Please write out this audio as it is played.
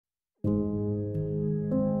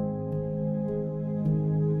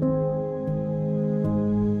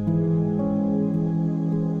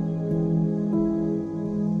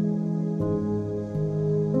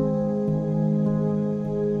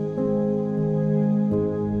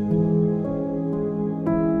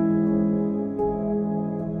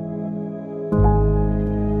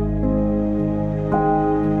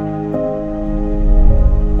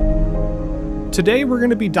Today we're going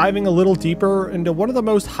to be diving a little deeper into one of the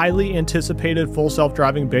most highly anticipated full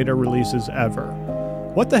self-driving beta releases ever.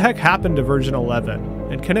 What the heck happened to version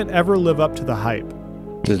 11, and can it ever live up to the hype?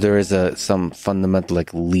 There is some fundamental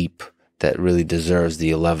leap that really deserves the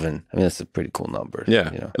 11. I mean, that's a pretty cool number.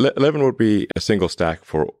 Yeah, 11 would be a single stack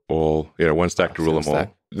for all, one stack to rule them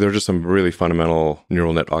all. There are just some really fundamental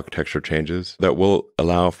neural net architecture changes that will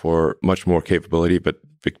allow for much more capability, but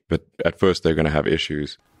at first they're going to have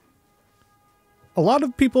issues. A lot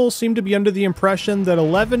of people seem to be under the impression that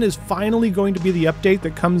 11 is finally going to be the update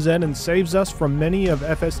that comes in and saves us from many of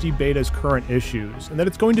FSD Beta's current issues, and that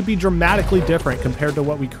it's going to be dramatically different compared to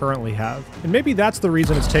what we currently have. And maybe that's the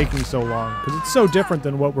reason it's taking so long, because it's so different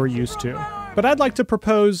than what we're used to. But I'd like to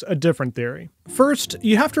propose a different theory. First,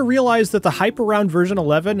 you have to realize that the hype around version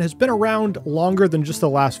 11 has been around longer than just the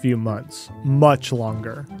last few months. Much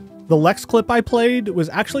longer. The Lex clip I played was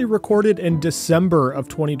actually recorded in December of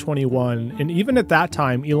 2021, and even at that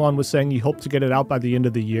time, Elon was saying he hoped to get it out by the end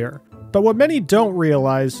of the year. But what many don't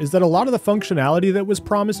realize is that a lot of the functionality that was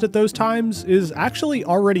promised at those times is actually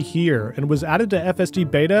already here and was added to FSD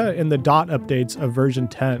Beta in the dot updates of version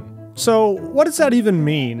 10. So what does that even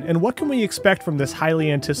mean, and what can we expect from this highly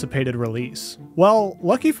anticipated release? Well,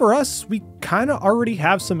 lucky for us, we kinda already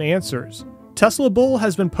have some answers. Tesla Bull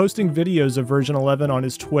has been posting videos of version 11 on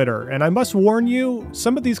his Twitter, and I must warn you,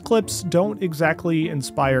 some of these clips don't exactly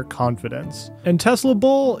inspire confidence. And Tesla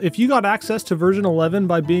Bull, if you got access to version 11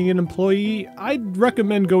 by being an employee, I'd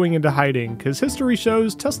recommend going into hiding, because history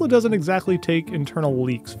shows Tesla doesn't exactly take internal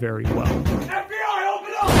leaks very well.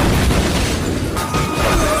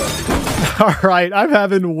 Alright, I'm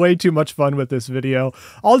having way too much fun with this video.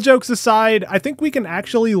 All jokes aside, I think we can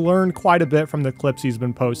actually learn quite a bit from the clips he's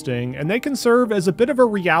been posting, and they can serve as a bit of a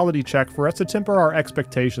reality check for us to temper our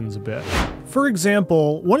expectations a bit. For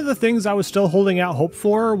example, one of the things I was still holding out hope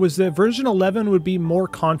for was that version 11 would be more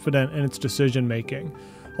confident in its decision making.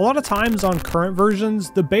 A lot of times on current versions,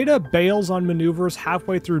 the beta bails on maneuvers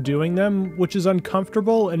halfway through doing them, which is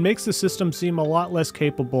uncomfortable and makes the system seem a lot less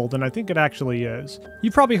capable than I think it actually is.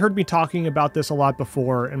 You've probably heard me talking about this a lot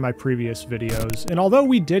before in my previous videos, and although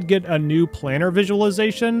we did get a new planner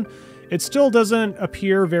visualization, it still doesn't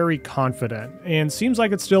appear very confident, and seems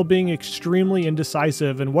like it's still being extremely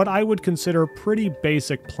indecisive in what I would consider pretty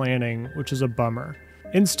basic planning, which is a bummer.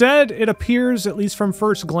 Instead, it appears, at least from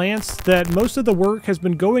first glance, that most of the work has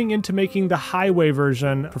been going into making the highway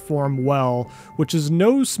version perform well, which is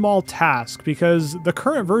no small task because the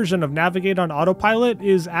current version of Navigate on Autopilot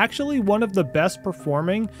is actually one of the best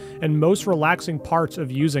performing and most relaxing parts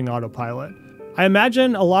of using Autopilot. I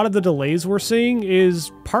imagine a lot of the delays we're seeing is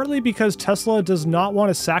partly because Tesla does not want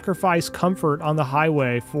to sacrifice comfort on the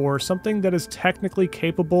highway for something that is technically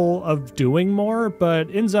capable of doing more, but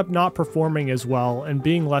ends up not performing as well and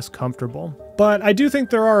being less comfortable. But I do think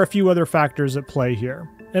there are a few other factors at play here.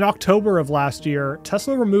 In October of last year,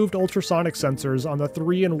 Tesla removed ultrasonic sensors on the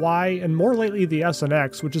 3 and Y and more lately the S and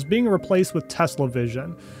X, which is being replaced with Tesla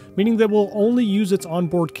Vision, meaning that we'll only use its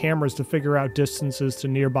onboard cameras to figure out distances to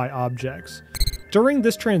nearby objects. During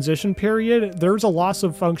this transition period, there's a loss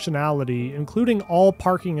of functionality, including all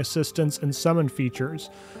parking assistance and summon features,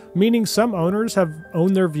 meaning some owners have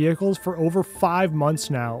owned their vehicles for over 5 months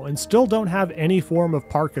now and still don't have any form of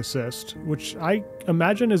park assist, which I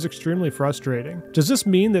imagine is extremely frustrating. Does this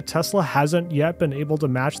mean that Tesla hasn't yet been able to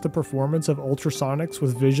match the performance of ultrasonics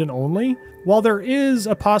with vision only? While there is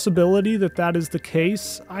a possibility that that is the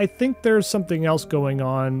case, I think there's something else going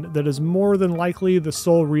on that is more than likely the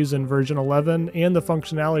sole reason version 11 and the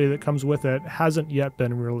functionality that comes with it hasn't yet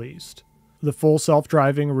been released. The full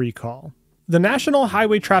self-driving recall. The National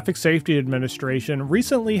Highway Traffic Safety Administration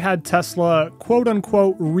recently had Tesla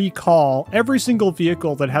quote-unquote recall every single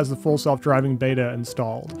vehicle that has the full self-driving beta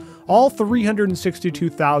installed, all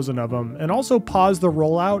 362,000 of them, and also pause the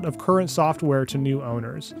rollout of current software to new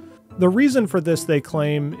owners. The reason for this, they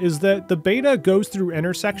claim, is that the beta goes through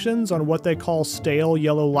intersections on what they call stale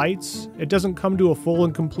yellow lights. It doesn't come to a full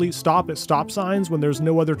and complete stop at stop signs when there's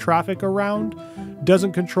no other traffic around,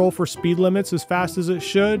 doesn't control for speed limits as fast as it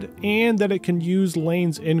should, and that it can use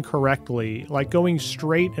lanes incorrectly, like going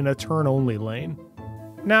straight in a turn-only lane.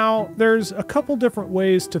 Now, there's a couple different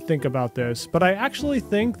ways to think about this, but I actually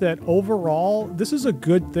think that overall, this is a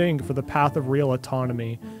good thing for the path of real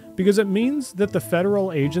autonomy, because it means that the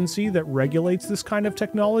federal agency that regulates this kind of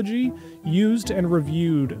technology used and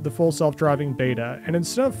reviewed the full self-driving beta, and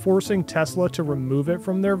instead of forcing Tesla to remove it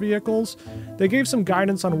from their vehicles, they gave some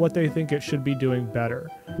guidance on what they think it should be doing better,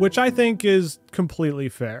 which I think is completely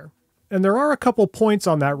fair. And there are a couple points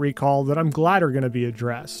on that recall that I'm glad are going to be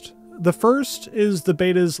addressed. The first is the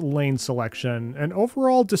beta's lane selection and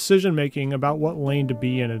overall decision making about what lane to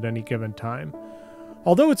be in at any given time.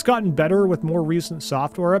 Although it's gotten better with more recent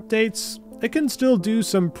software updates, it can still do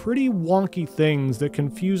some pretty wonky things that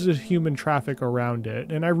confuses human traffic around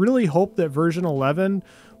it, and I really hope that version 11,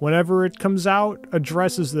 whenever it comes out,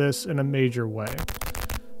 addresses this in a major way.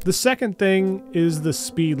 The second thing is the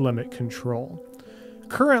speed limit control.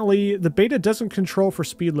 Currently, the beta doesn't control for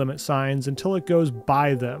speed limit signs until it goes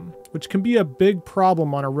by them, which can be a big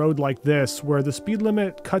problem on a road like this where the speed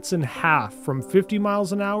limit cuts in half from 50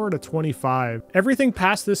 miles an hour to 25. Everything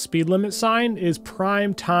past this speed limit sign is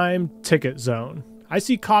prime time ticket zone. I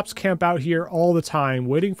see cops camp out here all the time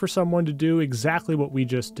waiting for someone to do exactly what we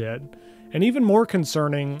just did. And even more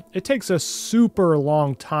concerning, it takes a super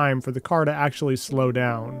long time for the car to actually slow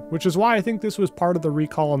down, which is why I think this was part of the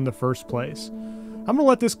recall in the first place. I'm gonna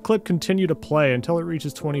let this clip continue to play until it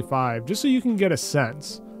reaches 25, just so you can get a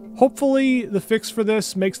sense. Hopefully, the fix for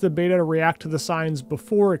this makes the beta react to the signs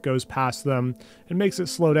before it goes past them, and makes it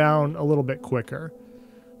slow down a little bit quicker.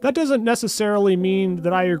 That doesn't necessarily mean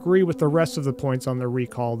that I agree with the rest of the points on the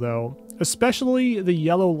recall though, especially the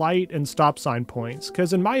yellow light and stop sign points,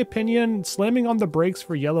 because in my opinion, slamming on the brakes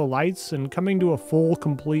for yellow lights and coming to a full,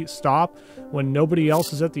 complete stop when nobody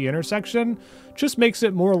else is at the intersection just makes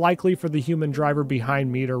it more likely for the human driver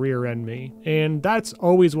behind me to rear-end me, and that's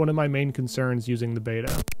always one of my main concerns using the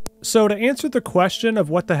beta. So to answer the question of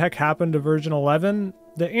what the heck happened to version 11,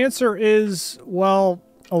 the answer is, well,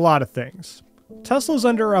 a lot of things. Tesla's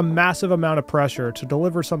under a massive amount of pressure to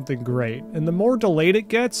deliver something great, and the more delayed it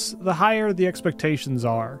gets, the higher the expectations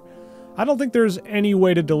are. I don't think there's any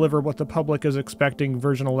way to deliver what the public is expecting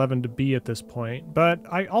version 11 to be at this point, but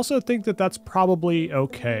I also think that that's probably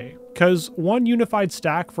okay, because one unified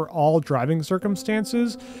stack for all driving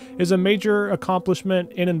circumstances is a major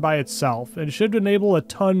accomplishment in and by itself, and should enable a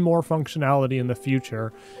ton more functionality in the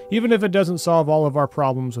future, even if it doesn't solve all of our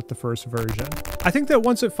problems with the first version. I think that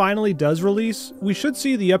once it finally does release, we should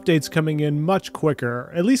see the updates coming in much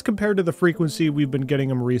quicker, at least compared to the frequency we've been getting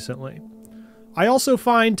them recently. I also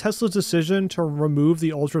find Tesla's decision to remove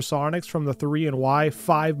the ultrasonics from the 3 and Y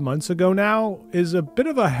 5 months ago now is a bit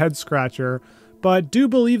of a head scratcher, but do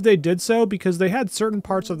believe they did so because they had certain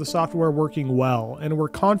parts of the software working well and were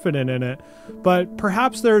confident in it, but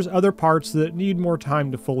perhaps there's other parts that need more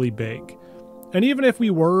time to fully bake. And even if we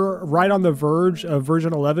were right on the verge of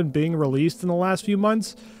version 11 being released in the last few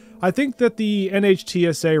months, I think that the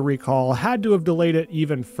NHTSA recall had to have delayed it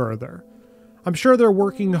even further. I'm sure they're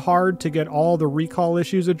working hard to get all the recall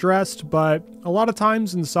issues addressed, but a lot of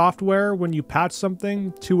times in software, when you patch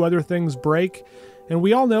something, 2 other things break, and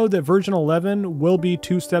we all know that version 11 will be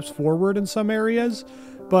 2 steps forward in some areas,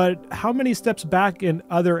 but how many steps back in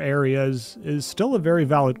other areas is still a very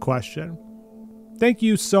valid question. Thank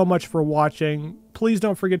you so much for watching. Please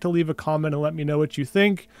don't forget to leave a comment and let me know what you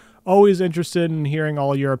think. Always interested in hearing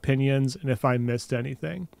all your opinions and if I missed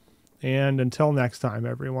anything. And until next time,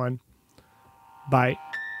 everyone. Bye.